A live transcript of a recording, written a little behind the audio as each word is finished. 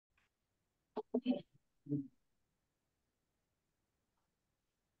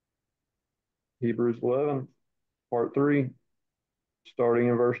Hebrews 11, part 3, starting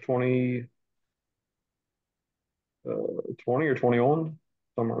in verse 20, 20 or 21,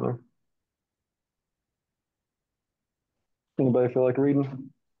 somewhere there. Anybody feel like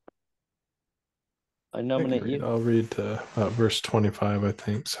reading? I I can nominate read. you. I'll read to about verse 25, I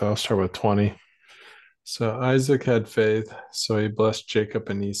think. So I'll start with 20. So Isaac had faith, so he blessed Jacob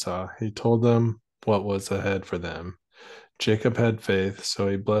and Esau. He told them what was ahead for them. Jacob had faith, so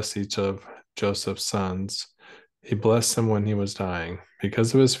he blessed each of Joseph's sons. He blessed them when he was dying.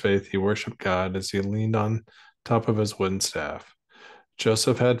 Because of his faith, he worshiped God as he leaned on top of his wooden staff.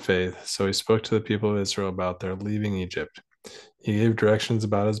 Joseph had faith, so he spoke to the people of Israel about their leaving Egypt. He gave directions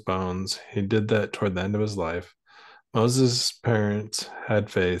about his bones. He did that toward the end of his life. Moses' parents had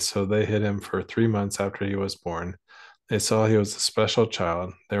faith, so they hid him for 3 months after he was born. They saw he was a special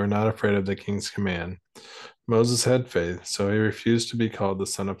child. They were not afraid of the king's command. Moses had faith, so he refused to be called the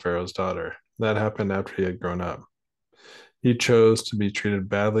son of Pharaoh's daughter. That happened after he had grown up. He chose to be treated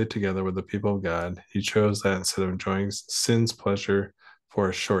badly together with the people of God. He chose that instead of enjoying sin's pleasure for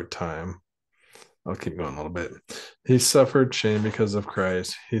a short time. I'll keep going a little bit. He suffered shame because of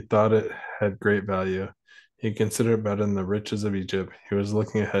Christ. He thought it had great value. He considered it better than the riches of Egypt. He was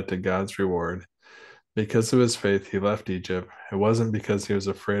looking ahead to God's reward. Because of his faith, he left Egypt. It wasn't because he was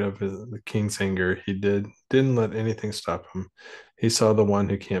afraid of the king's anger. Didn't let anything stop him. He saw the one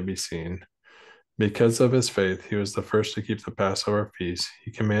who can't be seen. Because of his faith, he was the first to keep the Passover feast.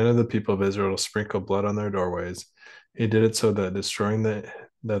 He commanded the people of Israel to sprinkle blood on their doorways. He did it so that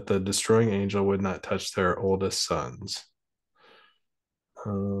the destroying angel would not touch their oldest sons.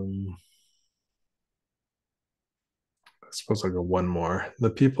 Um, I suppose I'll go one more. The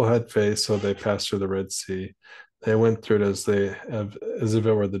people had faith, so they passed through the Red Sea. They went through it as if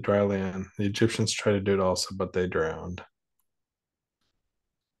it were the dry land. The Egyptians tried to do it also, but they drowned.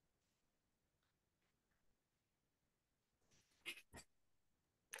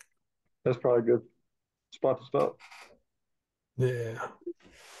 That's probably a good spot to stop. Yeah.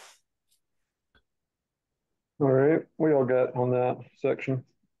 All right, we all got on that section.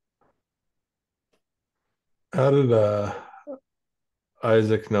 How did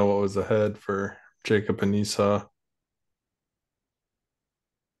Isaac know what was ahead for Jacob and Esau?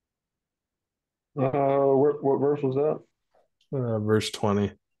 What verse was that? Verse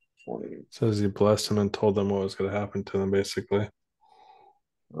 20 20. says he blessed them and told them what was going to happen to them, basically.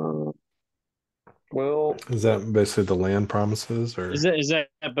 Uh, well, Is that basically the land promises or? Is that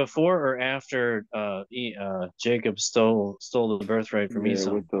before or after Jacob stole the birthright from Yeah,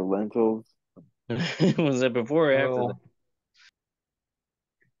 Esau? with the lentils. Was that before or after that? well,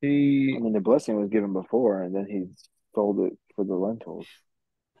 I he mean, the blessing was given before, and then he sold it for the lentils.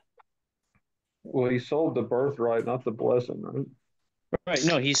 he sold the birthright, not the blessing, right? Right.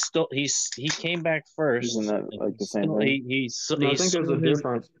 No, he came back Isn't first. that And like he the same stole, thing? No, I he think there's a sold his.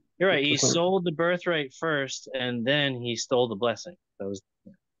 difference You're right. He between. sold the birthright first, and then he stole the blessing. That was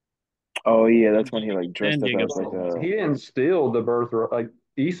Oh yeah, that's when he like then dressed up Jacob as like stole the He a. blessing. didn't steal the birthright. Like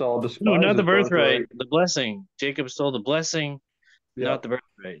Esau No, not despised the his birthright. birthright. The blessing. Jacob stole the blessing, Yeah, not the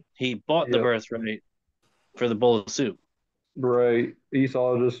birthright. He bought the yeah, birthright for the bowl of soup. right.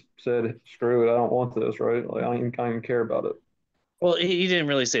 Esau just said, "Screw it, I don't want this." Right? Like I don't even care about it. Well, he didn't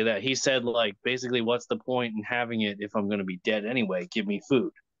really say that. He said like basically, what's the point in having it if I'm going to be dead anyway? Give me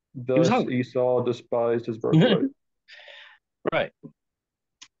food. He was Thus, hungry. Esau despised his birthright. Right.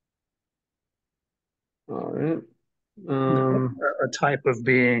 All right. A, a type of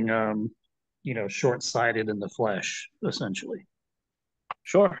being, short-sighted in the flesh, essentially.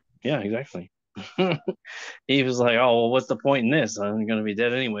 Sure. Yeah, exactly. He was like, "Oh, well, what's the point in this? I'm going to be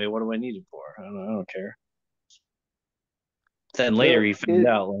dead anyway. What do I need it for? I don't care." Then later Well, he found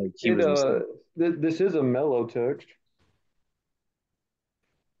out like he it was mistaken. this is a mellow text.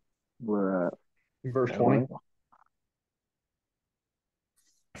 Where Verse All right. 20.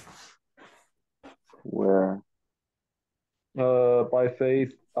 where By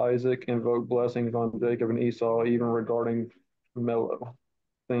faith, Isaac invoked blessings on Jacob and Esau, even regarding mellow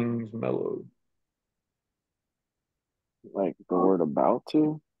things mellow. like the word about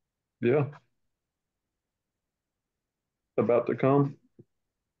to. Yeah, about to come.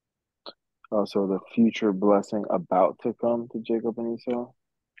 Also, the future blessing about to come to Jacob and Esau.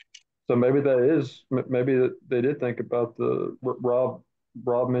 So maybe that is maybe that they did think about the Rob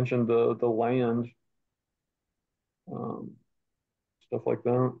mentioned the land, um, stuff like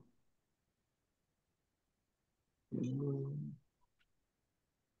that.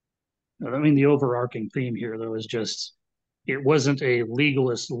 I mean, the overarching theme here, though, is just it wasn't a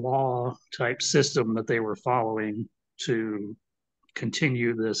legalist law type system that they were following to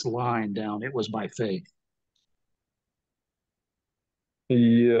continue this line down. It was by faith.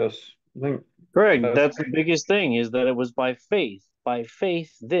 Yes, I think Correct. that's That's the biggest thing is that it was by faith. By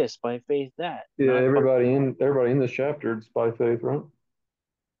faith this, by faith that. yeah. Not by Everybody in this chapter, it's by faith, right?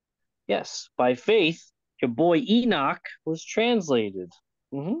 yes, by faith, your boy Enoch was translated.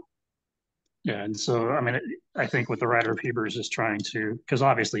 Mm-hmm. Yeah, and so I mean, I think what the writer of Hebrews is trying to, because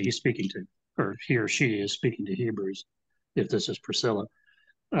obviously he's speaking to, or he or she is speaking to Hebrews, if this is Priscilla,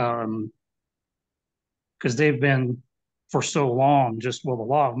 because they've been for so long just, well, the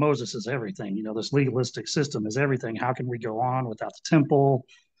law of Moses is everything. This legalistic system is everything. How can we go on without the temple?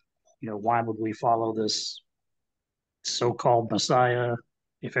 Why would we follow this so-called Messiah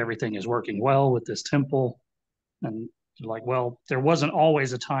if everything is working well with this temple? And you're like, well, there wasn't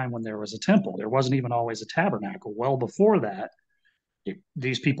always a time when there was a temple. There wasn't even always a tabernacle. Well, before that,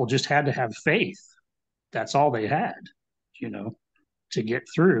 these people just had to have faith. That's all they had, you know, to get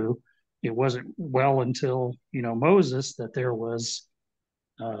through. It wasn't well until, Moses that there was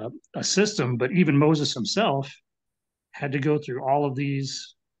a system, but even Moses himself had to go through all of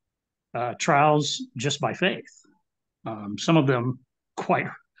these trials just by faith. Some of them quite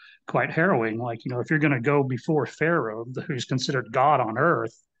quite harrowing. Like, if you're going to go before Pharaoh, who's considered God on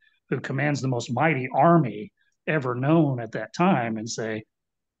earth, who commands the most mighty army ever known at that time, and say,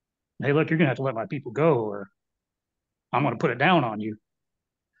 hey, look, you're going to have to let my people go, or I'm going to put it down on you.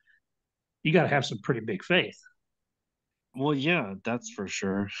 You got to have some pretty big faith. Well, yeah, that's for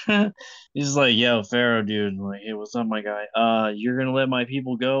sure. He's like, yo, Pharaoh, dude, like, hey, what's up, my guy? You're gonna let my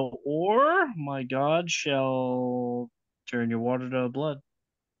people go, or my God shall turn your water to blood.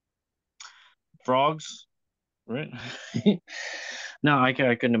 Frogs, right? No, I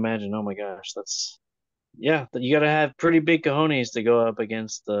couldn't imagine. Oh my gosh, that's yeah. You got to have pretty big cojones to go up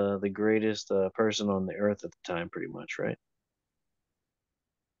against the greatest person on the earth at the time, pretty much, right?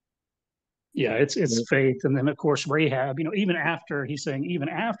 Yeah, it's faith. And then, of course, Rahab, even after he's saying, even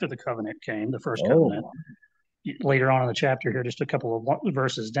after the covenant came, the first covenant, Oh, later on in the chapter here, just a couple of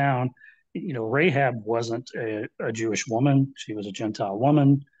verses down, Rahab wasn't a Jewish woman. She was a Gentile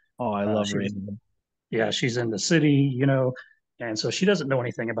woman. oh, I love She was, Raven. yeah, she's in the city, and so she doesn't know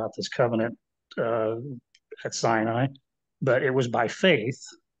anything about this covenant uh, at Sinai, but it was by faith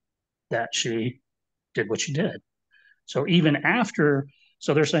that she did what she did. So even after,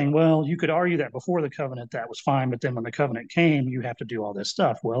 so they're saying, well, you could argue that before the covenant that was fine, but then when the covenant came, you have to do all this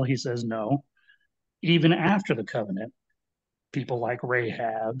stuff. Well, he says no. Even after the covenant, people like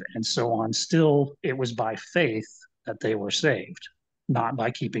Rahab and so on, still it was by faith that they were saved, not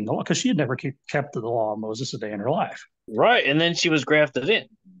by keeping the law, because she had never kept the law of Moses a day in her life. Right, and then she was grafted in.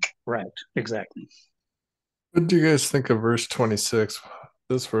 Right, exactly. What do you guys think of verse 26?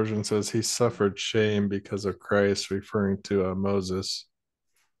 This version says he suffered shame because of Christ, referring to Moses.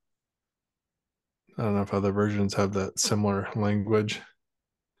 I don't know if other versions have that similar language.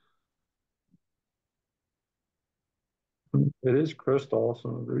 It is Christos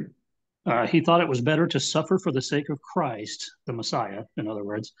in Greek. He thought it was better to suffer for the sake of Christ, the Messiah, in other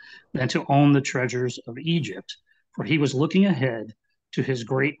words, than to own the treasures of Egypt, for he was looking ahead to his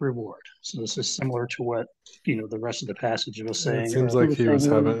great reward. So this is similar to what the rest of the passage was It saying. seems He like was he saying was he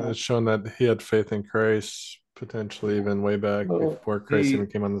was having it's shown that he had faith in Christ, potentially even way back Well, before Christ he even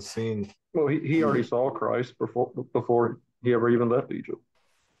came on the scene. he already saw Christ before he ever even left Egypt.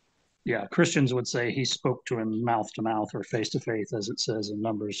 Yeah, Christians would say he spoke to him mouth to mouth or face to face, as it says in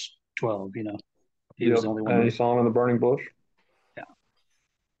Numbers 12. He was Yep, the only one and he that, saw him in the burning bush. yeah.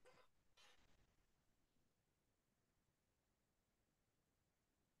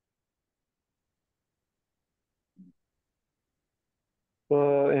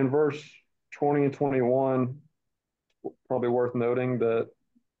 In verse 20 and 21, probably worth noting that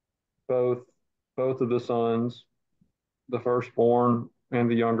both both of the sons, the firstborn and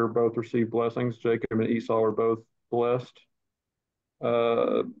the younger, both received blessings. Jacob and Esau are both blessed.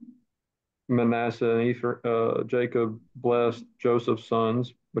 Uh, Manasseh and Ephraim, Jacob blessed Joseph's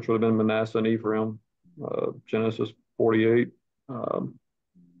sons, which would have been Manasseh and Ephraim. Genesis 48. Um,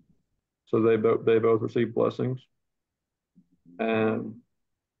 so they both received blessings, and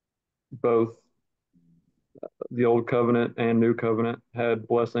both the old covenant and new covenant had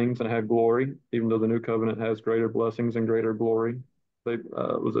blessings and had glory, even though the new covenant has greater blessings and greater glory. They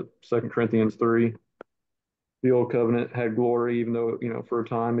was it 2 Corinthians 3. The old covenant had glory, even though for a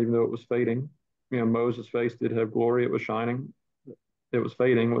time, even though it was fading. Moses' face did have glory; it was shining. It was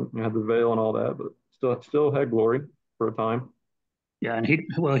fading when you had the veil and all that, but still had glory for a time. Yeah, and he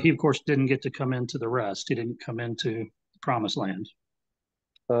of course didn't get to come into the rest. He didn't come into promised land.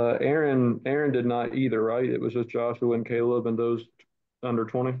 Aaron did not either, right? It was just Joshua and Caleb and those under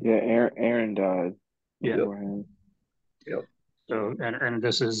 20. Yeah, Aaron died Yeah. beforehand. Yep. So, and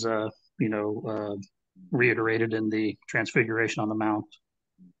this is, reiterated in the Transfiguration on the Mount.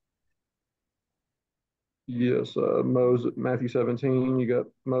 Yes, Moses, Matthew 17, you got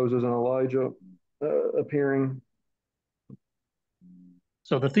Moses and Elijah appearing.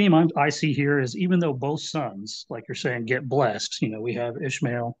 So the theme I see here is even though both sons, like you're saying, get blessed, we have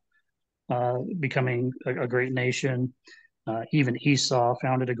Ishmael becoming a great nation. Even Esau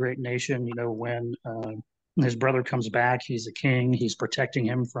founded a great nation. When his brother comes back, he's a king. He's protecting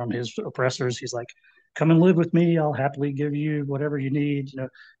him from his oppressors. He's like, "Come and live with me. I'll happily give you whatever you need."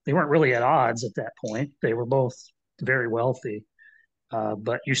 They weren't really at odds at that point. They were both very wealthy,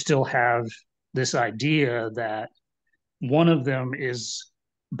 but you still have this idea that one of them is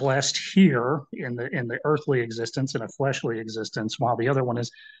blessed here in the earthly existence, in a fleshly existence, while the other one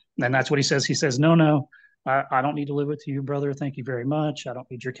is, and that's what he says. He says, "No, no, I don't need to live with you, brother. Thank you very much. I don't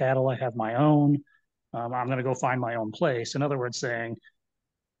need your cattle. I have my own. I'm going to go find my own place." In other words, saying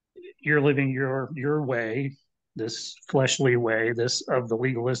you're living your way, this fleshly way, this of the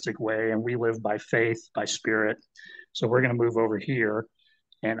legalistic way, and we live by faith, by spirit. So we're going to move over here.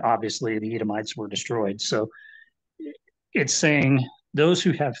 And obviously, the Edomites were destroyed. So it's saying those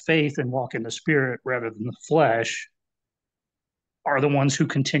who have faith and walk in the spirit rather than the flesh are the ones who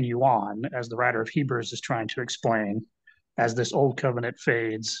continue on, as the writer of Hebrews is trying to explain. As this old covenant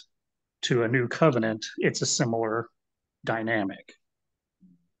fades to a new covenant, it's a similar dynamic.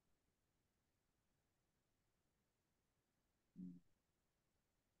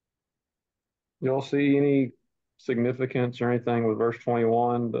 Y'all see any significance or anything with verse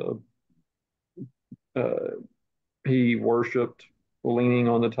 21? Uh, he worshipped leaning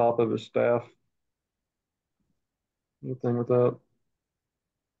on the top of his staff. Anything with that?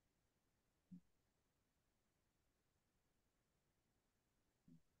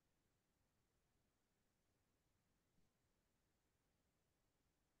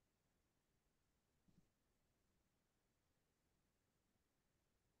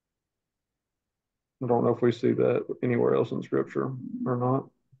 I don't know if we see that anywhere else in scripture or not.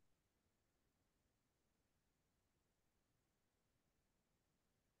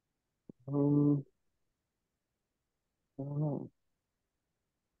 I don't know.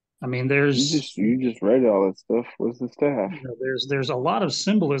 I mean, You just read all that stuff. What's the staff? there's a lot of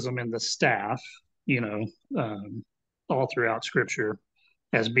symbolism in the staff, um, all throughout Scripture,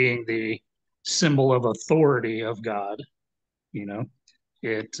 as being the symbol of authority of God. You know,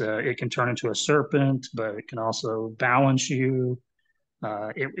 it can turn into a serpent, but it can also balance you.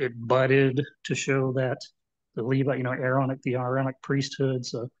 It budded to show that the Levite, the Aaronic priesthood.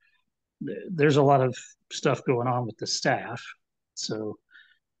 So there's a lot of stuff going on with the staff. So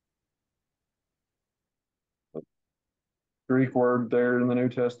Greek word there in the New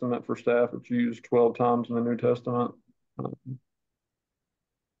Testament for staff. It's used 12 times in the New Testament. It's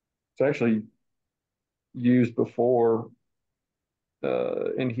actually used before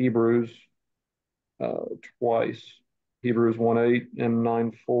in Hebrews uh, twice. Hebrews 1:8 and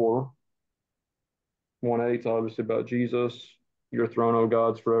 9:4. 1:8 is obviously about Jesus. Your throne, O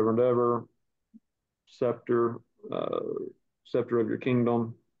God's forever and ever. Scepter, uh, scepter of your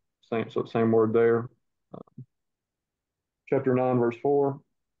kingdom. Same word there. Chapter 9, verse 4.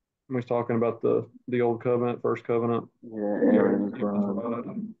 He's talking about the old covenant, first covenant. Yeah, Aaron's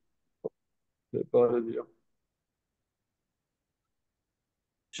It budded, yeah.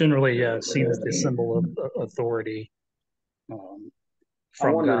 generally seen as the symbol of authority um, I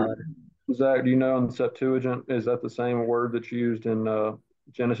from wonder, God. Zach, do you know in the Septuagint, is that the same word that's used in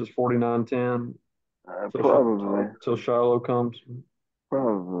Genesis 49:10? probably, Till Shiloh comes.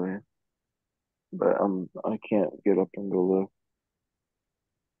 probably, but I can't get up and go look.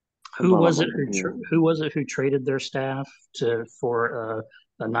 Who But was I'm it on computer. who was it who traded their staff for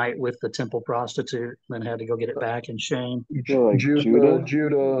a night with the temple prostitute, then had to go get it back in shame? I feel like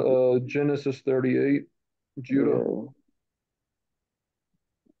Judah. Genesis 38, Judah Yeah,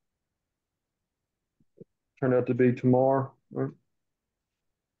 turned out to be Tamar. Right?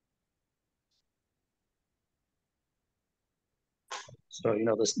 So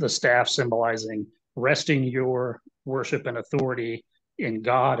the staff symbolizing resting your worship and authority in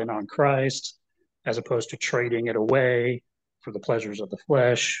God and on Christ, as opposed to trading it away for the pleasures of the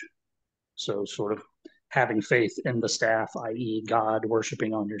flesh. So sort of having faith in the staff, i.e., God,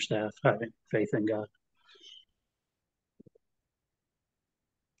 worshiping on your staff, having faith in God.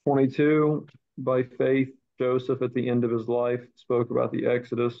 22, by faith, Joseph at the end of his life spoke about the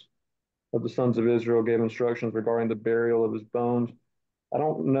Exodus of the sons of Israel gave instructions regarding the burial of his bones. I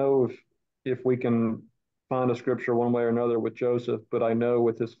don't know if we can find a scripture one way or another with Joseph, but I know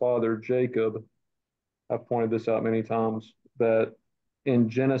with his father Jacob, I've pointed this out many times, that in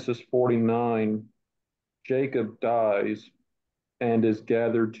Genesis 49, Jacob dies and is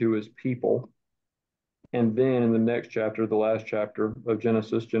gathered to his people. And then in the next chapter, the last chapter of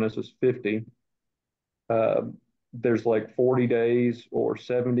Genesis, Genesis 50, uh, there's like 40 days or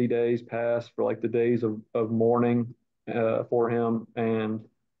 70 days pass for like the days of mourning for him and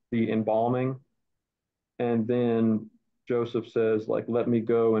the embalming. And then Joseph says, like, let me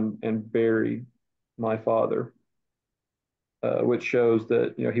go and bury my father, which shows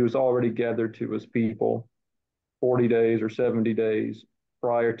that, he was already gathered to his people 40 days or 70 days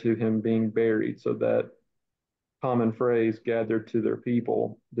prior to him being buried. So that common phrase, gathered to their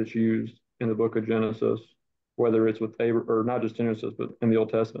people, that's used in the book of Genesis, whether it's with Abraham, or not just Genesis, but in the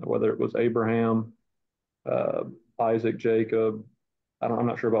Old Testament, whether it was Abraham, uh, Isaac, Jacob. I'm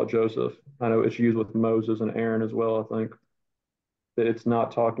not sure about Joseph. I know it's used with Moses and Aaron as well. I think that it's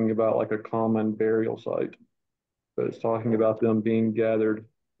not talking about like a common burial site, but it's talking about them being gathered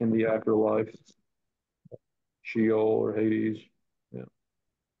in the afterlife, Sheol or Hades. Yeah.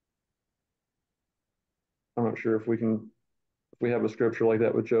 I'm not sure if we have a scripture like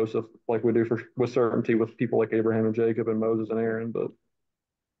that with Joseph, like we do with certainty with people like Abraham and Jacob and Moses and Aaron, but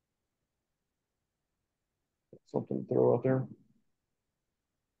something to throw out there.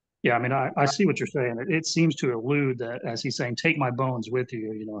 Yeah, I mean, I see what you're saying. It seems to allude that, as he's saying, take my bones with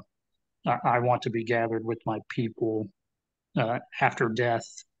you. I want to be gathered with my people after death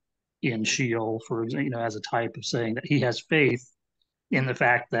in Sheol, as a type of saying that he has faith in the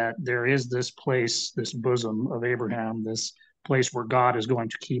fact that there is this place, this bosom of Abraham, this place where God is going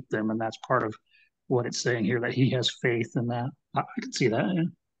to keep them, and that's part of what it's saying here, that he has faith in that. I can see that.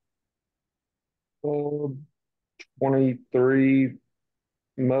 Yeah. 23,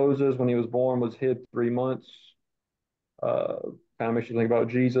 Moses, when he was born, was hid 3 months. Uh, kind of makes you think about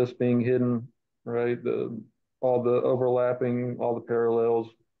Jesus being hidden, right? All the overlapping, all the parallels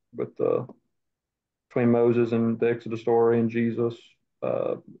with between Moses and the Exodus story and Jesus.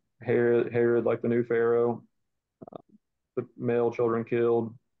 Uh, Herod, like the new Pharaoh, the male children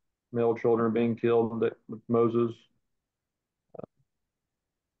killed, male children being killed with Moses.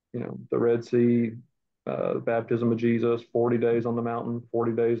 The Red Sea, the baptism of Jesus, 40 days on the mountain,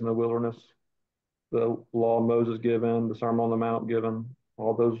 40 days in the wilderness, the law of Moses given, the Sermon on the Mount given,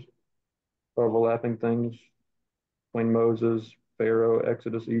 all those overlapping things between Moses, Pharaoh,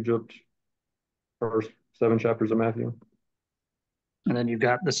 Exodus, Egypt, first 7 chapters of Matthew. And then you've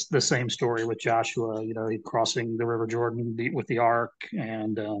got the same story with Joshua, crossing the River Jordan with the ark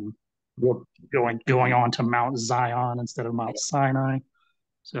and Yep. going on to Mount Zion instead of Mount Sinai.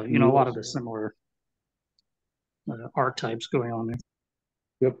 So, a lot of the similar archetypes going on there.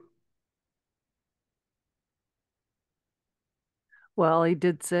 Yep. Well, he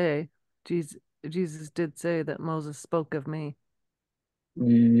did say, Jesus did say that Moses spoke of me.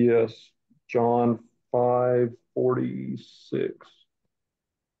 Yes. John 5:46.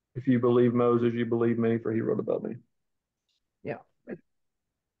 If you believe Moses, you believe me, for he wrote about me. Yeah.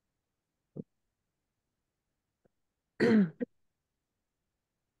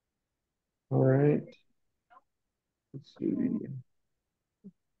 All right. Let's see.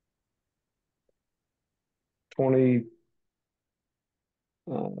 20,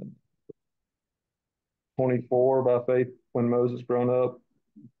 24, by faith, when Moses grown up,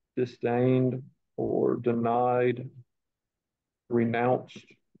 disdained or denied, renounced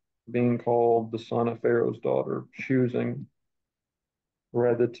being called the son of Pharaoh's daughter, choosing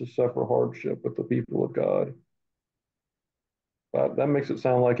rather to suffer hardship with the people of God. That makes it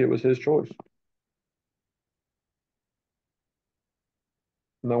sound like it was his choice.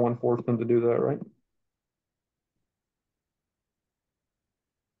 No one forced him to do that, right?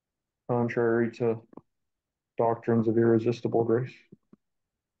 Contrary to doctrines of irresistible grace.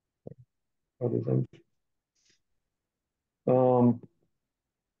 Other things.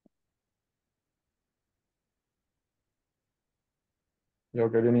 Y'all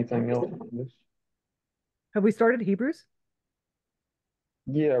got anything else on this? Have we started Hebrews?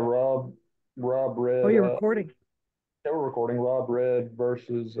 Yeah, Rob read. Oh, you're recording. Yeah, we're recording. Rob read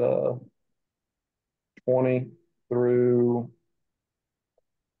verses 20 through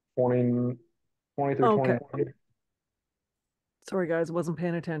 20, 20 through Okay. 21. Sorry, guys, I wasn't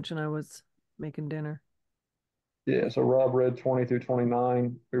paying attention. I was making dinner. Yeah, so Rob read 20 through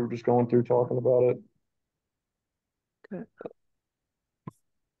 29. We were just going through talking about it. Okay.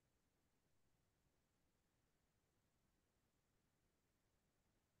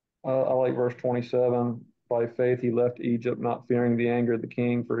 I like verse 27. By faith he left Egypt, not fearing the anger of the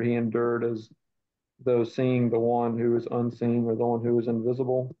king, for he endured as though seeing the one who is unseen or the one who is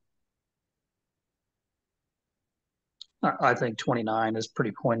invisible. I think 29 is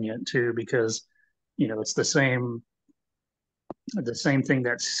pretty poignant too, because it's the same thing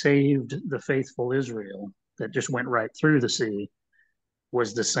that saved the faithful Israel that just went right through the sea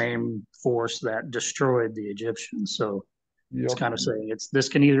was the same force that destroyed the Egyptians. So it's Yep. kind of saying this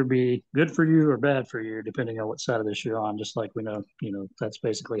can either be good for you or bad for you, depending on what side of this you're on. Just like we know, that's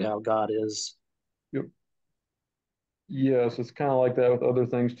basically how God is. Yep. Yes, it's kind of like that with other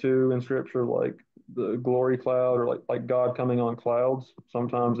things too in scripture, like the glory cloud or like God coming on clouds.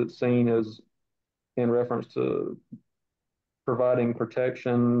 Sometimes it's seen as in reference to providing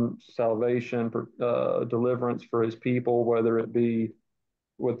protection, salvation, deliverance for his people, whether it be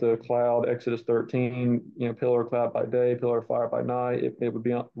with the cloud, Exodus 13, pillar of cloud by day, pillar of fire by night. It would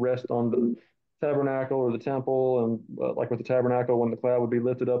be rest on the tabernacle or the temple. And like with the tabernacle, when the cloud would be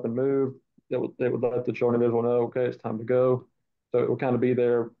lifted up and moved, it would let the children of Israel know, okay, it's time to go. So it would kind of be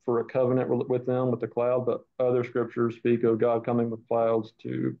there for a covenant with them with the cloud. But other scriptures speak of God coming with clouds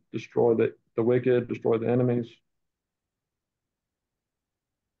to destroy the wicked, destroy the enemies.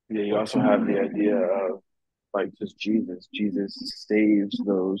 Yeah, you also have the idea of like just Jesus. Jesus saves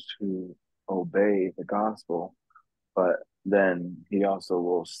those who obey the gospel, but then he also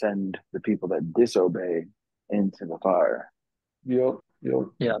will send the people that disobey into the fire. Yep, yep.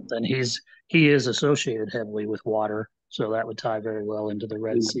 Yeah, then he is associated heavily with water, so that would tie very well into the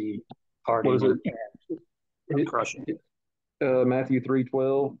Red Sea What is parting it? and crushing. Matthew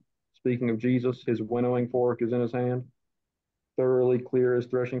 3:12. Speaking of Jesus, his winnowing fork is in his hand. Thoroughly clear his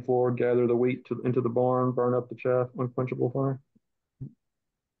threshing floor, gather the wheat into the barn, burn up the chaff, unquenchable fire.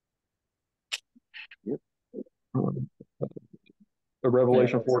 Yep. Um, Yeah,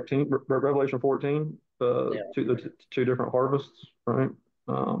 Revelation 14, Revelation 14, yeah. two different harvests, right?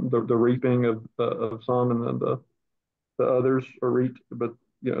 The reaping of some, and then the others are reaped, but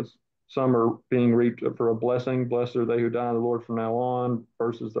some are being reaped for a blessing. Blessed are they who die in the Lord from now on,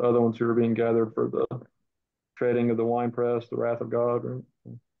 versus the other ones who are being gathered for the treading of the winepress, the wrath of God. Right?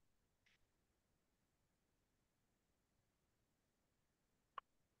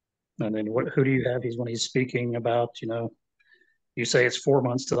 And then who do you have? He's when he's speaking about, you say it's 4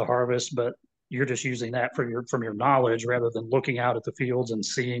 months to the harvest, but you're just using that from your knowledge rather than looking out at the fields and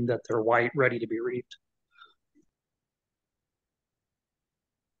seeing that they're white, ready to be reaped.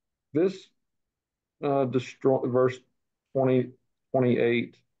 This destroy verse 20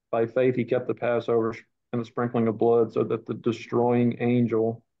 28. By faith he kept the Passover and the sprinkling of blood, so that the destroying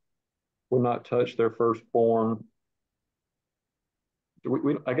angel would not touch their firstborn.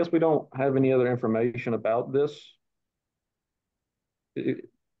 I guess we don't have any other information about this.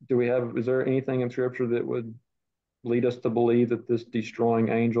 Do we have? Is there anything in Scripture that would lead us to believe that this destroying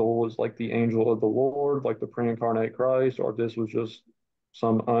angel was like the angel of the Lord, like the pre-incarnate Christ, or this was just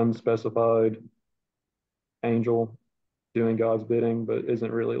some unspecified angel doing God's bidding, but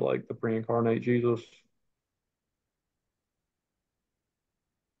isn't really like the pre-incarnate Jesus?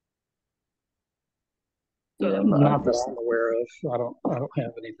 Yeah, Not that I'm aware of. I don't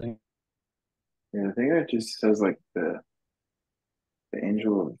have anything. yeah, I think it just says like the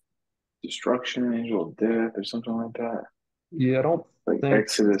angel of destruction, angel of death, or something like that. Yeah, I don't Like think.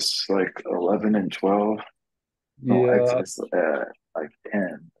 Exodus like 11 and 12. No, Yeah, Exodus like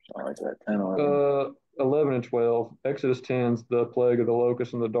 10, something like that. 10, 11. 11 and 12. Exodus 10 is the plague of the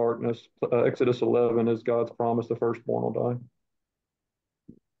locust and the darkness. Exodus 11 is God's promise the firstborn will die.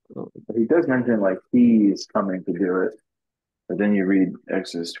 But he does mention like he's coming to do it. But then you read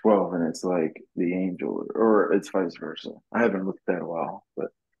Exodus 12 and it's like the angel, or it's vice versa. I haven't looked at that in a while, but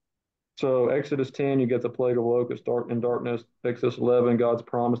So Exodus 10, you get the plague of locust, dark and darkness. Exodus 11, God's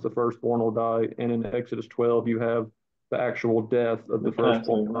promise the firstborn will die. And in Exodus 12, you have the actual death of the the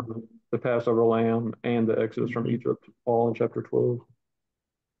firstborn, Passover. the Passover lamb, and the Exodus from Egypt, all in chapter 12.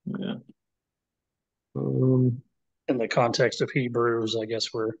 Yeah. Um, In the context of Hebrews, I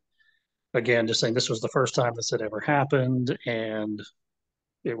guess we're again just saying this was the first time this had ever happened, and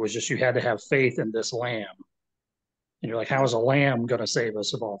it was just you had to have faith in this lamb. And you're like, how is a lamb going to save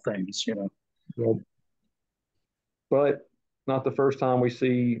us of all things? but not the first time we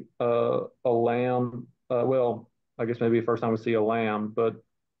see a lamb. Well, I guess maybe the first time we see a lamb, but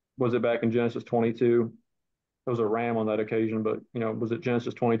was it back in Genesis 22? There was a ram on that occasion, but was it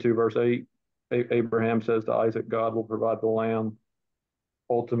Genesis 22 verse 8? Abraham says to Isaac, God will provide the lamb.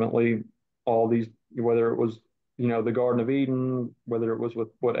 Ultimately, all these, whether it was the Garden of Eden, whether it was with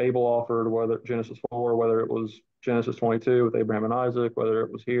what Abel offered, whether Genesis 4, whether it was Genesis 22 with Abraham and Isaac, whether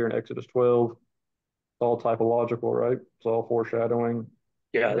it was here in Exodus 12. It's all typological, right? It's all foreshadowing.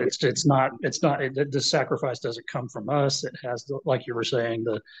 Yeah, it's not the sacrifice doesn't come from us. It has like you were saying,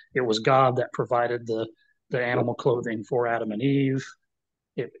 it was God that provided the animal clothing for Adam and Eve.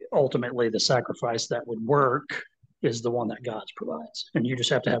 Ultimately the sacrifice that would work is the one that God provides, and you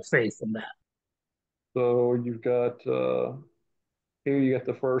just have to have faith in that. So you've got here you got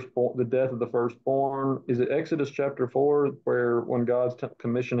the firstborn, the death of the firstborn. Is it Exodus chapter 4 where when God's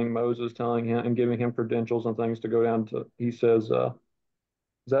commissioning Moses, telling him and giving him credentials and things to go down to, he says,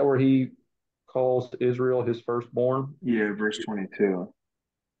 is that where he calls Israel his firstborn? Yeah, verse 22.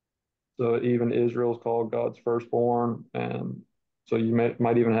 So even Israel is called God's firstborn, and so you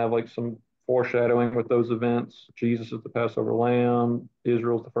might even have like some foreshadowing with those events. Jesus is the Passover lamb.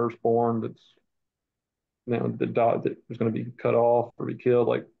 Israel's the firstborn. That's the dot that was going to be cut off or be killed,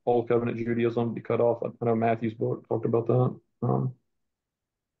 like Old Covenant Judaism, be cut off. I know Matthew's book talked about that.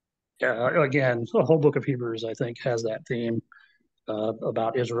 Yeah, again, the whole book of Hebrews, I think, has that theme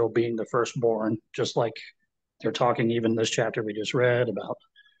about Israel being the firstborn, just like they're talking even this chapter we just read about,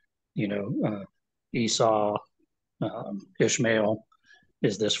 Esau, Ishmael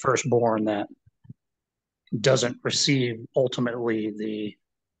is this firstborn that doesn't receive ultimately the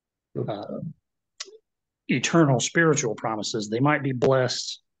eternal spiritual promises. They might be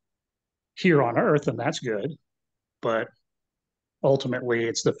blessed here on earth, and that's good, but ultimately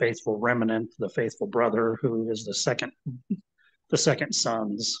it's the faithful remnant, the faithful brother who is the second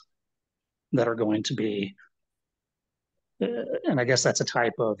sons that are going to be, and I guess that's a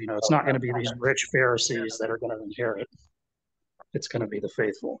type of, it's not going to be these rich Pharisees that are going to inherit. It's going to be the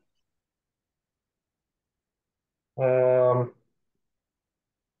faithful.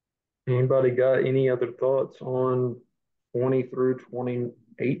 Anybody got any other thoughts on 20 through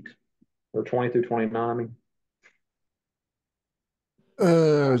 28 or 20 through 29?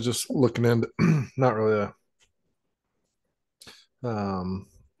 Just looking into not really a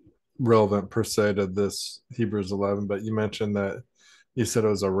relevant per se to this Hebrews 11, but you mentioned that you said it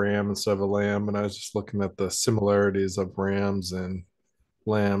was a ram instead of a lamb, and I was just looking at the similarities of rams and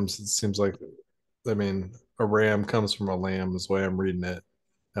lambs. It seems like, I mean, a ram comes from a lamb is the way I'm reading it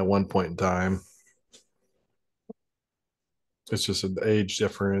at one point in time. It's just an age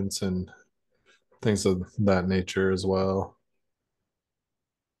difference and things of that nature as well.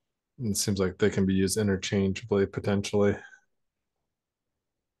 And it seems like they can be used interchangeably potentially.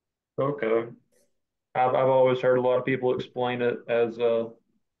 Okay. I've always heard a lot of people explain it as God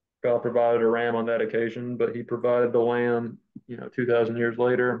provided a ram on that occasion, but he provided the lamb, 2,000 years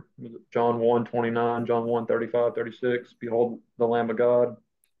later. John 1:29, John 1:35, 36. Behold, the Lamb of God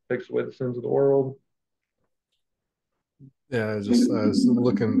takes away the sins of the world. Yeah, I was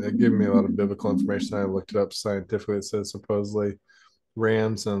looking, it gave me a lot of biblical information. I looked it up scientifically. It says supposedly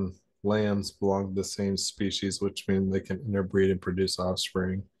rams and lambs belong to the same species, which means they can interbreed and produce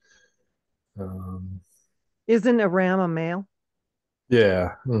offspring. Isn't a ram a male?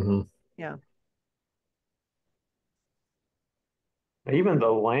 Yeah. Mm-hmm. Yeah. Even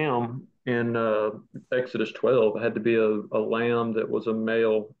the lamb in Exodus 12 had to be a lamb that was a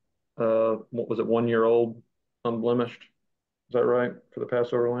male. What was it, 1 year old, unblemished? Is that right for the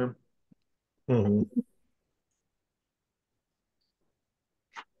Passover lamb? Mm-hmm.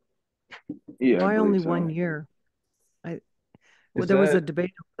 Yeah, I Why only believe so. 1 year? Is There was a that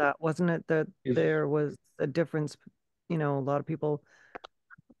debate on that, wasn't it? That is there was a difference. A lot of people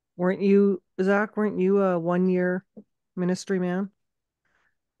weren't you, Zach? Weren't you a 1 year ministry man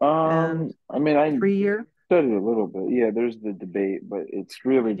and I mean, I 3 year? studied a little bit. Yeah, there's the debate, but it's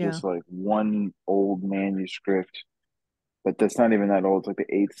really Yeah. just like one old manuscript, but that's not even that old. It's like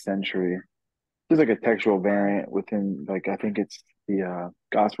the 8th century. There's like a textual variant within, like, I think it's the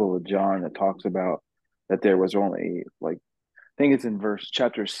Gospel of John that talks about that there was only like, I think it's in verse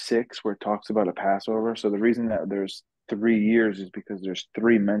chapter 6 where it talks about a Passover. So the reason that there's 3 years is because there's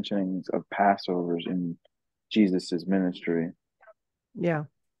three mentionings of Passovers in Jesus's ministry. Yeah.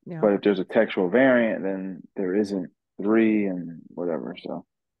 Yeah. But if there's a textual variant, then there isn't three and whatever. So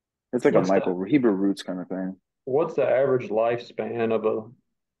it's like a what's the Michael Hebrew roots kind of thing. what's the average lifespan of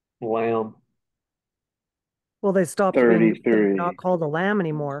a lamb? Well, they stopped being, they're 33. not called a lamb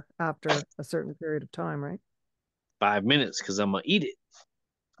anymore after a certain period of time, right? 5 minutes because I'm gonna eat it.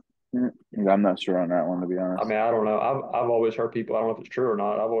 I'm not sure on that one, to be I honest. mean, I don't know. I've always heard people. I don't know if it's true or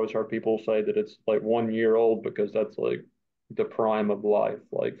not. I've always heard people say that it's like 1 year old because that's like the prime of life,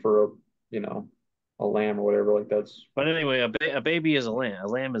 like for a lamb or whatever. Like that's But anyway, a baby is a lamb. A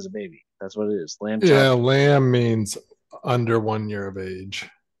lamb is a baby. That's what it is. Lamb Yeah, chop. lamb means under 1 year of age.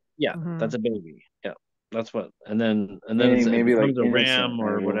 Yeah, Mhm. that's a baby. Yeah. That's what, and then Meaning it maybe like becomes a innocent, ram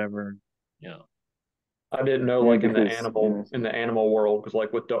or maybe. whatever. Yeah. I didn't know Yeah, like because in the animal world because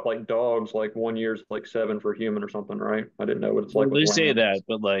like with like dogs like 1 year's like 7 for a human or something, right? I didn't know what it's Well, like with they say lambs. that,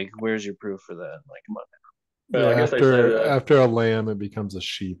 but like, where's your proof for that? Like, come on. Well, I Yeah, guess they say that. after a lamb, it becomes a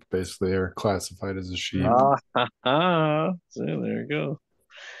sheep, basically, or classified as a sheep. Ah, ha, ha. So there you go.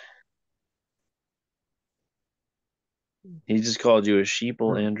 He just called you a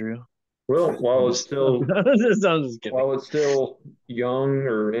sheeple, Andrew. Well, I'm just kidding. while it's still young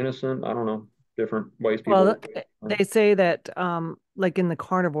or innocent, I don't know, different ways Well, people. they say that like in the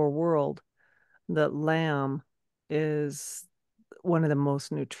carnivore world, the lamb is one of the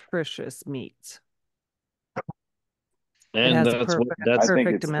most nutritious meats. It And has a that's what perfect I that's think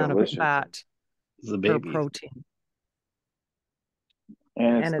perfect it's amount of delicious, fat the per baby. protein,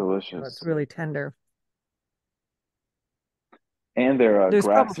 and it's and it's delicious, really tender. and they're There's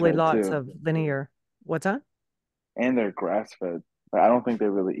grass probably fed lots too, of linear. What's that? and they're grass fed. But I don't think they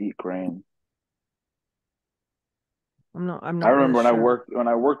really eat grain. I'm I not really remember sure. when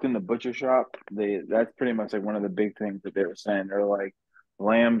I worked in the butcher shop, that's pretty much like one of the big things that they were saying. They're like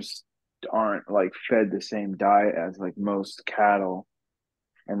lambs aren't like fed the same diet as like most cattle,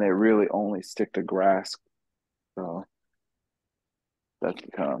 and they really only stick to grass. So that's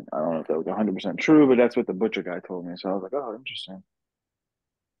become I don't know if that was 100% true, but that's what the butcher guy told me. So I was like, oh, interesting.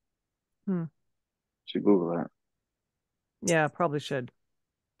 Hmm. Should Google that. Yeah, probably should.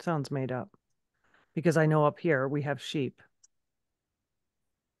 Sounds made up. Because I know up here we have sheep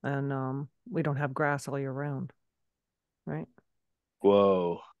and we don't have grass all year round, right?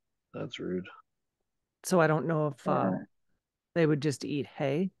 Whoa, that's rude. So I don't know if All right. they would just eat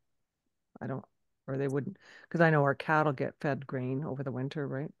hay. I don't, or they wouldn't, because I know our cattle get fed grain over the winter,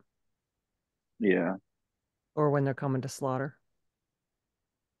 right? Yeah, Or when they're coming to slaughter.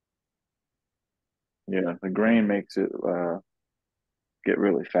 yeah. The grain makes it get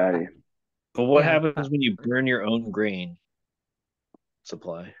really fatty. But what Yeah. happens when you burn your own grain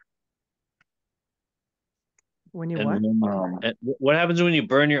supply? When you And what? what happens when you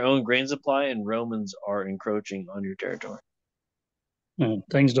burn your own grain supply and Romans are encroaching on your territory?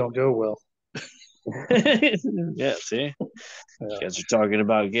 Things don't go well. Yeah, see? You guys are talking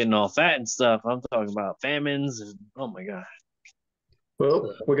about getting all fat and stuff. I'm talking about famines. And, oh my God.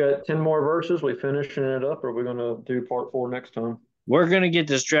 Well, we got 10 more verses. We finishing it up, or are we gonna do part 4 next time? We're going to get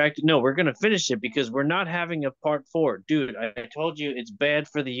distracted. No, we're going to finish it because we're not having a part 4. Dude, I told you it's bad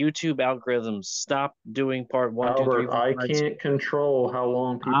for the YouTube algorithms. Stop doing part one, two, three, Albert, four, I five, six. can't control how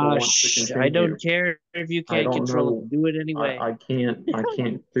long people want to I continue. don't care if you I can't don't control it. know. Do it anyway. I can't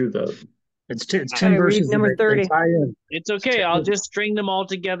do that. It's All 10 right, read verses and number they 30. tie in. It's okay. I'll just string them all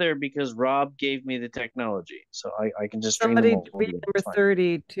together because Rob gave me the technology. So I can just string them Somebody all read together. It's number fine.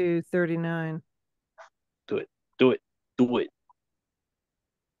 30 to 39. Do it. Do it. Do it.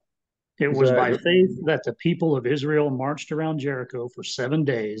 It was Zach, by faith that the people of Israel marched around Jericho for 7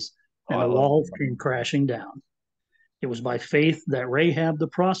 days Oh, and I the love walls it. came crashing down. It was by faith that Rahab the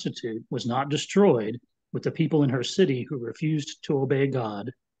prostitute was not destroyed with the people in her city who refused to obey God,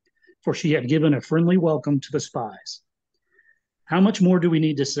 for she had given a friendly welcome to the spies. How much more do we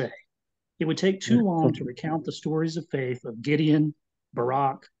need to say? It would take too long to recount the stories of faith of Gideon,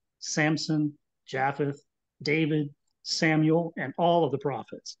 Barak, Samson, Japheth, David, Samuel, and all of the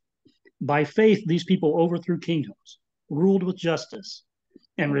prophets. By faith, these people overthrew kingdoms, ruled with justice,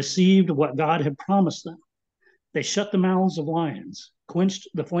 and received what God had promised them. They shut the mouths of lions, quenched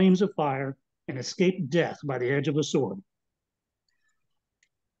the flames of fire, and escaped death by the edge of the sword.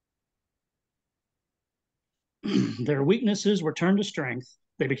 Their weaknesses were turned to strength.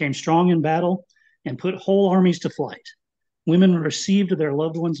 They became strong in battle and put whole armies to flight. Women received their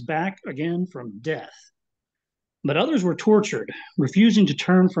loved ones back again from death. But others were tortured, refusing to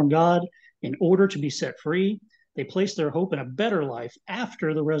turn from God in order to be set free. They placed their hope in a better life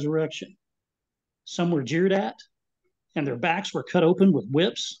after the resurrection. Some were jeered at, and their backs were cut open with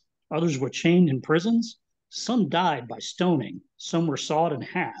whips. Others were chained in prisons. Some died by stoning. Some were sawed in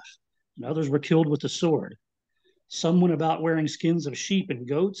half, and others were killed with the sword. Some went about wearing skins of sheep and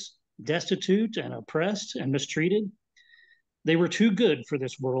goats, destitute and oppressed and mistreated. They were too good for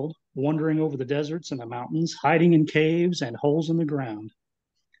this world, wandering over the deserts and the mountains, hiding in caves and holes in the ground.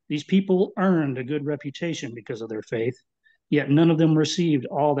 These people earned a good reputation because of their faith, yet none of them received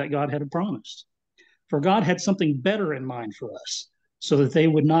all that God had promised. For God had something better in mind for us, so that they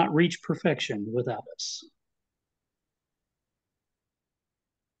would not reach perfection without us.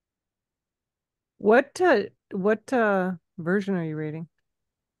 What version are you reading?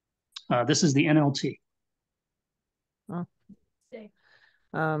 This is the NLT.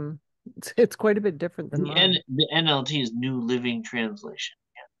 Oh. It's quite a bit different than mine. The NLT is New Living Translation.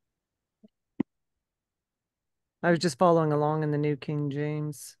 I was just following along in the New King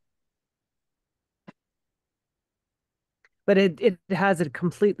James. But it has a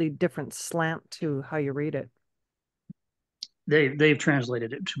completely different slant to how you read it. They've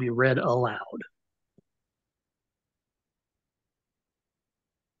translated it to be read aloud.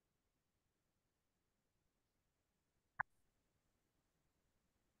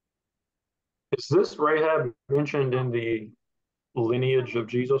 Is this Rahab mentioned in the lineage of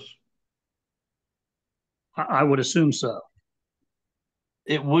Jesus? I would assume so.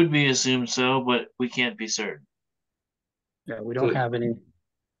 It would be assumed so, but we can't be certain. Yeah, we don't have any.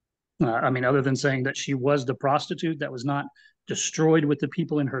 I mean, other than saying that she was the prostitute that was not destroyed with the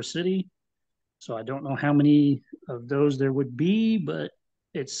people in her city. So I don't know how many of those there would be, but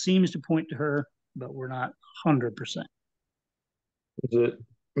it seems to point to her, but we're not 100%. Is it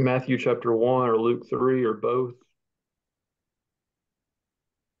Matthew chapter 1 or Luke 3 or both?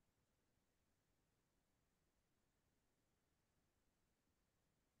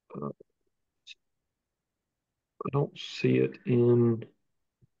 I don't see it in.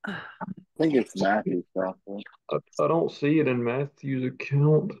 I think it's Matthew's gospel. I don't see it in Matthew's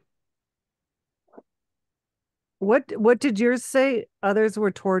account. What did yours say? Others were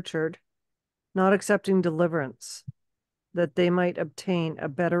tortured, not accepting deliverance, that they might obtain a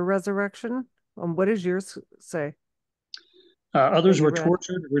better resurrection. What does yours say? Others were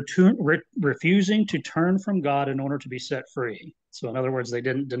tortured, refusing to turn from God in order to be set free. So, in other words, they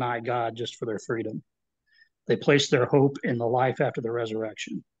didn't deny God just for their freedom. They placed their hope in the life after the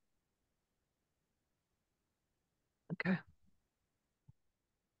resurrection. Okay.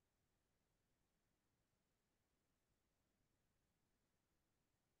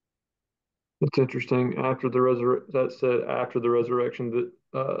 It's interesting. After the that said after the resurrection.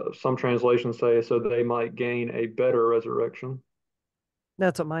 That some translations say so they might gain a better resurrection.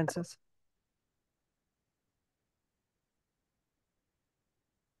 That's what mine says.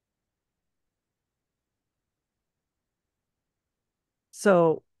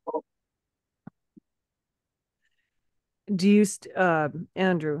 So, do you,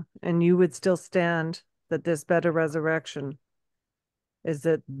 Andrew, and you would still stand that this better resurrection is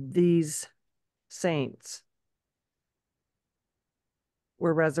that these saints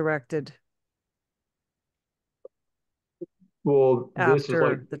were resurrected Well, this is like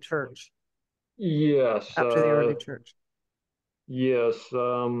after the church, yes, after the early church? yes.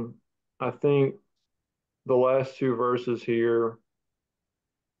 I think the last two verses here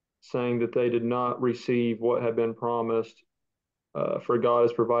saying that they did not receive what had been promised, for God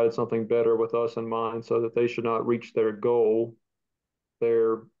has provided something better with us in mind, so that they should not reach their goal,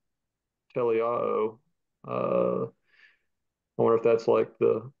 their teleao. I wonder if that's like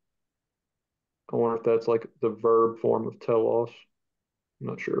the I wonder if that's like the verb form of telos. I'm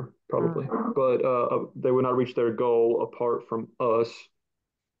not sure, probably. But they would not reach their goal apart from us.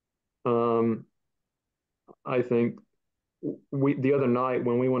 Um, I think we the other night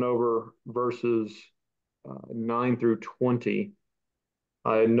when we went over verses 9 through 20,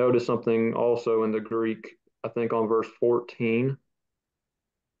 I noticed something also in the Greek. I think on verse 14,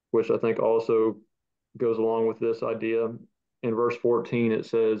 which I think also goes along with this idea. In verse 14, it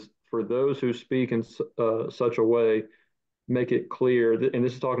says, "For those who speak in such a way, make it clear," and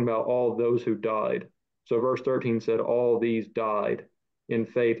this is talking about all those who died. So verse 13 said, "All these died in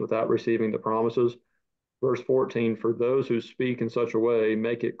faith without receiving the promises." Verse 14, "For those who speak in such a way,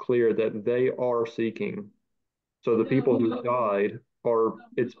 make it clear that they are seeking." So the people who died are,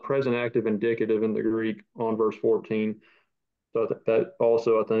 it's present active indicative in the Greek on verse 14. So that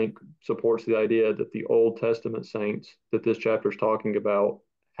also, I think, supports the idea that the Old Testament saints that this chapter is talking about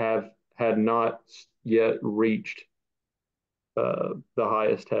had not yet reached the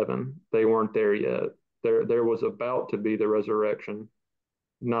highest heaven. They weren't there yet. There was about to be the resurrection,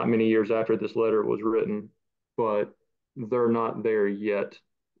 not many years after this letter was written, but they're not there yet.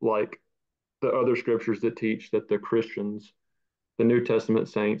 Like the other scriptures that teach that the Christians, the New Testament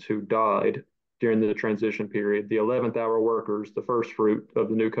saints who died during the transition period, the 11th hour workers, the first fruit of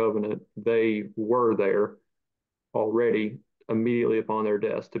the new covenant, they were there already immediately upon their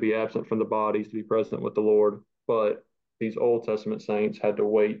deaths to be absent from the bodies, to be present with the Lord. But these Old Testament saints had to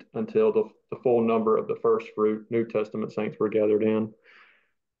wait until the full number of the first fruit New Testament saints were gathered in.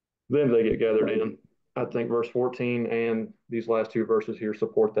 Then they get gathered in. I think verse 14 and these last two verses here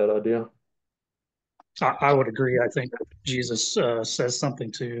support that idea. I would agree. I think Jesus says something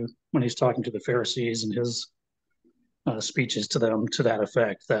to when he's talking to the Pharisees and his speeches to them to that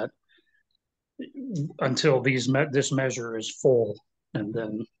effect, that until this measure is full, and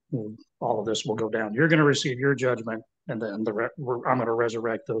then all of this will go down. You're going to receive your judgment, and then I'm going to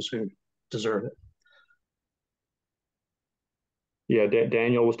resurrect those who deserve it. Yeah,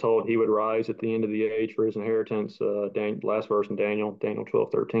 Daniel was told he would rise at the end of the age for his inheritance. Last verse in Daniel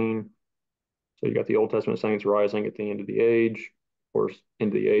 12:13. So you got the Old Testament saints rising at the end of the age. Of course,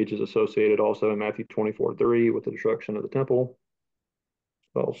 end of the age is associated also in Matthew 24:3 with the destruction of the temple.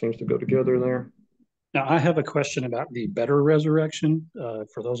 It all seems to go together there. Now, I have a question about the better resurrection.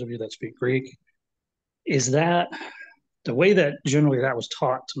 For those of you that speak Greek, is that the way that generally that was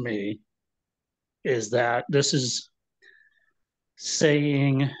taught to me? Is that this is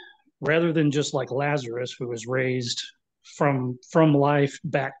saying, rather than just like Lazarus, who was raised from life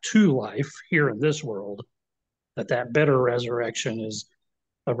back to life here in this world, that better resurrection is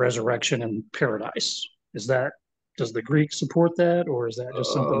a resurrection in paradise. Is that, does the Greek support that, or is that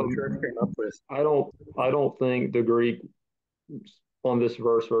just something the church came up with? I don't think the Greek on this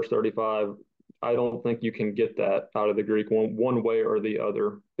verse 35. I don't think you can get that out of the Greek one way or the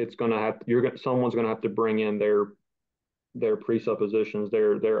other. It's gonna have someone's gonna have to bring in their presuppositions,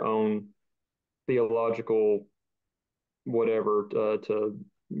 their own theological whatever to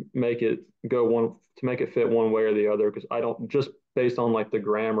make it fit one way or the other. Because I don't, just based on like the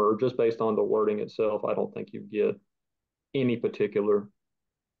grammar or just based on the wording itself, I don't think you get any particular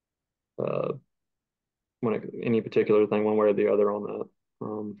uh, any particular thing one way or the other on that.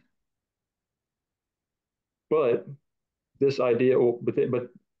 But this idea, but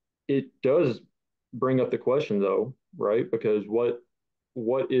it does bring up the question though, right? Because what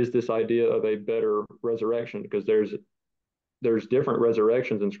is this idea of a better resurrection? Because there's different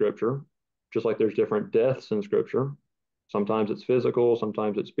resurrections in Scripture, just like there's different deaths in Scripture. Sometimes it's physical,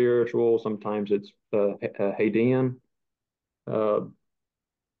 sometimes it's spiritual, sometimes it's Hadean. Uh,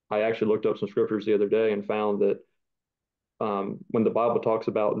 I actually looked up some scriptures the other day and found that when the Bible talks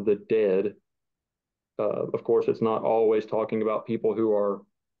about the dead, of course, it's not always talking about people who are.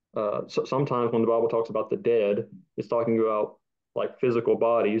 Sometimes when the Bible talks about the dead, it's talking about like physical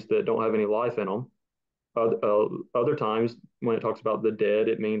bodies that don't have any life in them. Other times, when it talks about the dead,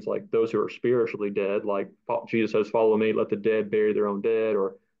 it means like those who are spiritually dead. Like Jesus says, "Follow me, let the dead bury their own dead,"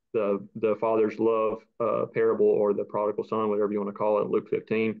 or the Father's love parable, or the prodigal son, whatever you want to call it, in Luke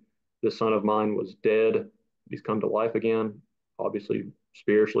 15. This son of mine was dead; he's come to life again. Obviously,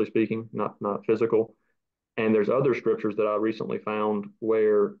 spiritually speaking, not physical. And there's other scriptures that I recently found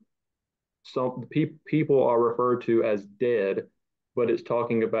where some people are referred to as dead, but it's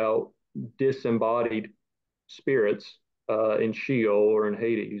talking about disembodied spirits in Sheol or in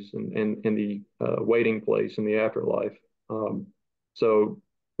Hades and in the waiting place in the afterlife. So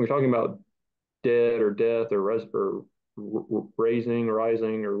we're talking about dead or death or, raising,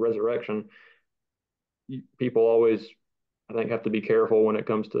 rising, or resurrection. People always, I think, have to be careful when it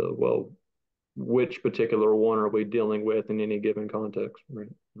comes to, well, which particular one are we dealing with in any given context, right?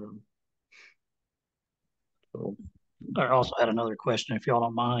 So. I also had another question, if y'all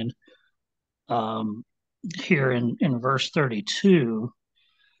don't mind. Here in verse 32,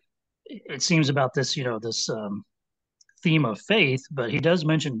 it seems about this, this theme of faith, but he does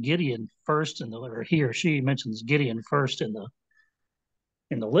mention Gideon first or he or she mentions Gideon first in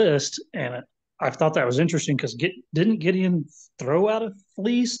the list, and I thought that was interesting because didn't Gideon throw out a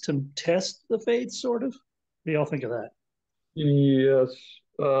fleece to test the faith, sort of? What do y'all think of that? Yes.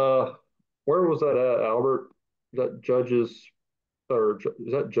 Where was that at, Albert? Is that Judges, or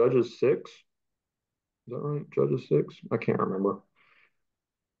is that Judges 6? Is that right? Judges 6? I can't remember.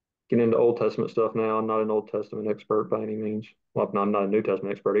 Getting into Old Testament stuff now. I'm not an Old Testament expert by any means. Well, I'm not a New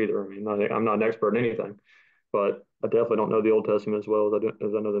Testament expert either. I mean, I'm not an expert in anything, but I definitely don't know the Old Testament as well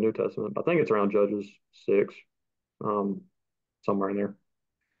as I know the New Testament. I think it's around Judges 6, um, somewhere in there.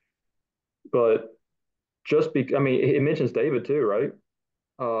 But I mean, it mentions David too, right?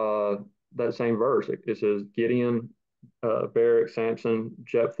 That same verse. It says Gideon, Barak, Samson,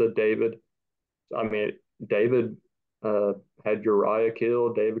 Jephthah, David. I mean, David uh, had Uriah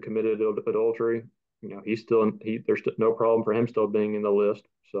killed. David committed adultery. You know, there's no problem for him still being in the list.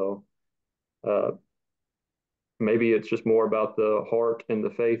 So uh, maybe it's just more about the heart and the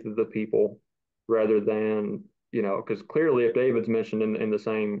faith of the people rather than, because clearly if David's mentioned in the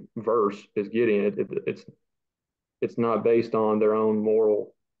same verse as Gideon, it's not based on their own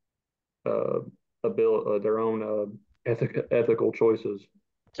moral uh, ability, their own ethical choices.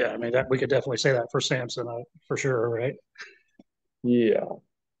 Yeah, I mean that we could definitely say that for Samson, for sure, right? Yeah,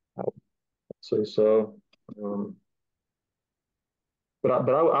 I would say so. Um, but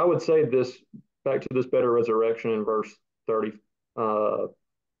I would say this, back to this better resurrection in verse 30,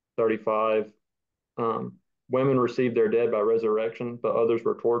 35. women received their dead by resurrection, but others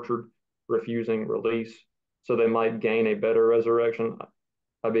were tortured, refusing release, so they might gain a better resurrection.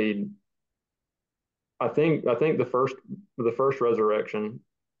 I mean, I think the first resurrection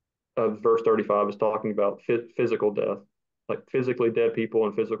of verse 35 is talking about physical death, like physically dead people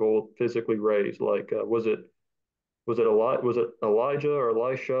and physically raised. Like was it Elijah or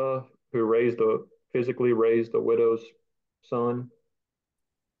Elisha who physically raised the widow's son?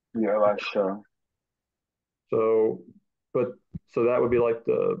 Yeah, Elisha. So, but so that would be like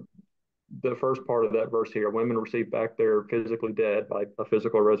the first part of that verse here. Women received back their physically dead by a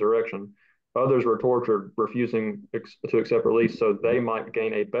physical resurrection. Others were tortured, refusing to accept release, so they might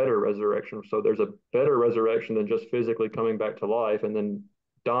gain a better resurrection. So there's a better resurrection than just physically coming back to life and then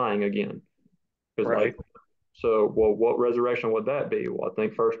dying again. Because Right. like, so well, what resurrection would that be? Well, I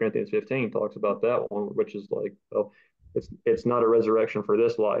think 1 Corinthians 15 talks about that one, which is like, well, it's not a resurrection for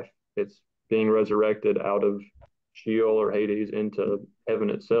this life. It's being resurrected out of Sheol or Hades into heaven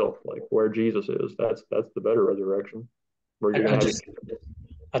itself, like where Jesus is. That's the better resurrection, where you're I gonna have.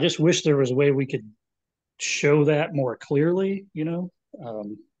 I just wish there was a way we could show that more clearly,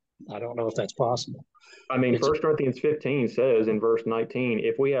 I don't know if that's possible. I mean, It's 1 Corinthians 15 says in verse 19,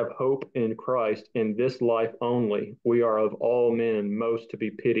 if we have hope in Christ in this life only, we are of all men most to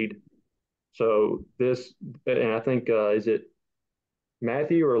be pitied. So this, and I think, is it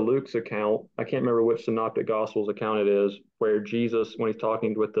Matthew or Luke's account? I can't remember which synoptic gospel's account it is, where Jesus, when he's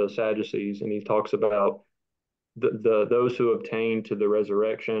talking with the Sadducees, and he talks about the those who obtain to the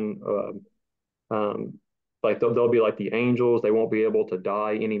resurrection, um, like they'll be like the angels; they won't be able to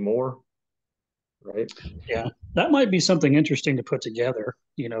die anymore, right? Yeah, that might be something interesting to put together,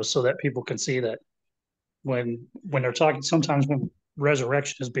 so that people can see that when they're talking, sometimes when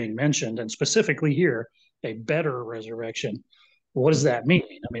resurrection is being mentioned, and specifically here, a better resurrection, what does that mean?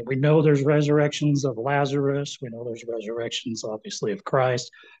 I mean, we know there's resurrections of Lazarus. We know there's resurrections, obviously, of Christ.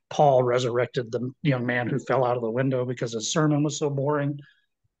 Paul resurrected the young man who fell out of the window because his sermon was so boring.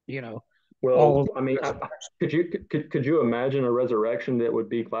 You know, all Well, of I mean, could you imagine a resurrection that would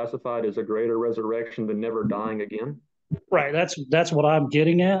be classified as a greater resurrection than never dying again? right. That's what I'm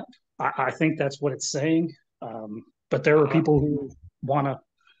getting at. I think that's what it's saying. But there are I, people who want to,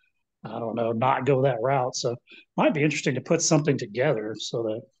 I don't know, not go that route. So it might be interesting to put something together so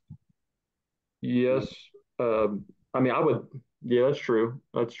that yes, I mean, I would. Yeah, that's true.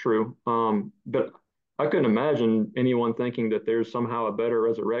 That's true. But I couldn't imagine anyone thinking that there's somehow a better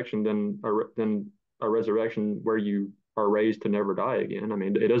resurrection than a resurrection where you are raised to never die again. I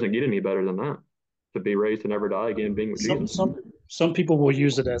mean, it doesn't get any better than that. To be raised to never die again, being with some Jesus. some some people will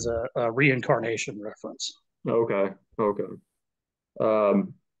use it as a reincarnation reference. Okay, okay.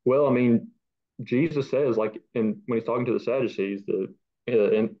 Um, well, I mean, Jesus says, like, when he's talking to the Sadducees,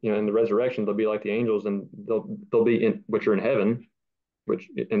 in the resurrection, they'll be like the angels, and they'll be in which are in heaven,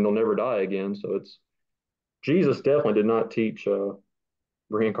 and they'll never die again. So it's Jesus definitely did not teach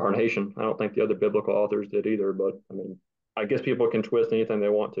reincarnation. I don't think the other biblical authors did either. But I mean, I guess people can twist anything they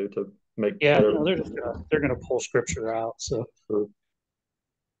want to make Yeah, whatever. they're gonna pull scripture out. So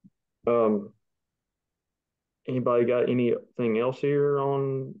Um, anybody got anything else here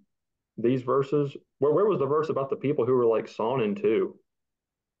on these verses? Where was the verse about the people who were like sawn in two?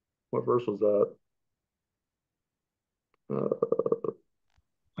 What verse was that? Uh,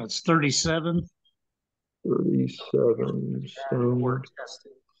 that's 37. 37. Stoned.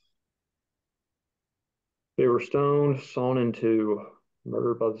 They were stoned, sawn in two,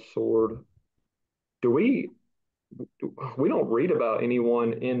 murdered by the sword. Do we don't read about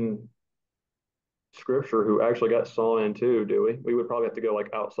anyone in scripture who actually got sawn in two, do we? We would probably have to go like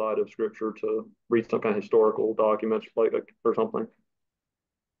outside of scripture to read some kind of historical documents like or something.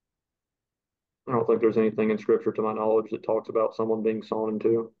 I don't think there's anything in scripture to my knowledge that talks about someone being sawn in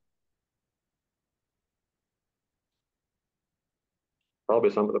two. Probably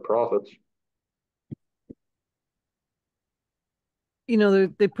some of the prophets.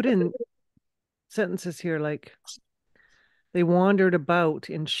 They put in sentences here like they wandered about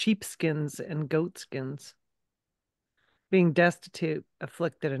in sheepskins and goatskins, being destitute,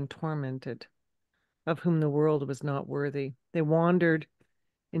 afflicted, and tormented, of whom the world was not worthy. They wandered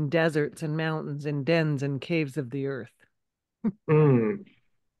in deserts and mountains, in dens and caves of the earth. Hmm. You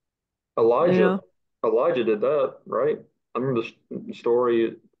Elijah, know, Elijah did that, right? I remember the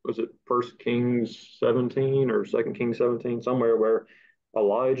story. Was it First Kings 17 or Second Kings 17, somewhere where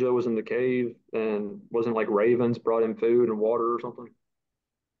Elijah was in the cave and wasn't like ravens brought him food and water or something.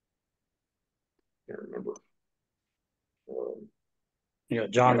 Can't remember. Um,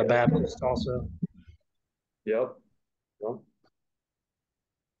 John the Baptist also. yep. Yep.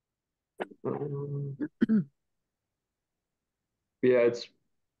 Um, Yeah, it's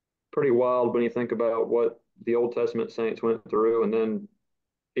pretty wild when you think about what the Old Testament saints went through, and then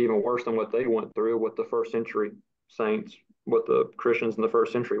even worse than what they went through, what the first century saints, what the Christians in the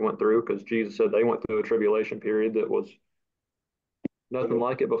first century went through, because Jesus said they went through a tribulation period that was nothing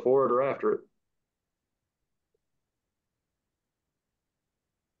like it before it or after it.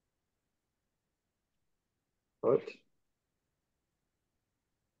 But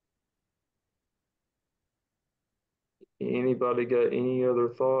anybody got any other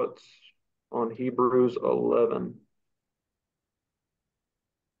thoughts on Hebrews 11?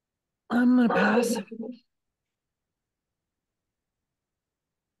 I'm gonna pass.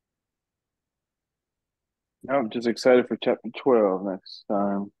 I'm just excited for chapter 12 next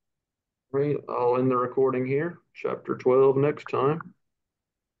time. Right, I'll end the recording here. Chapter 12 next time.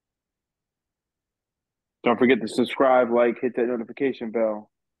 Don't forget to subscribe, like, hit that notification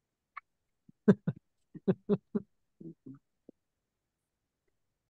bell.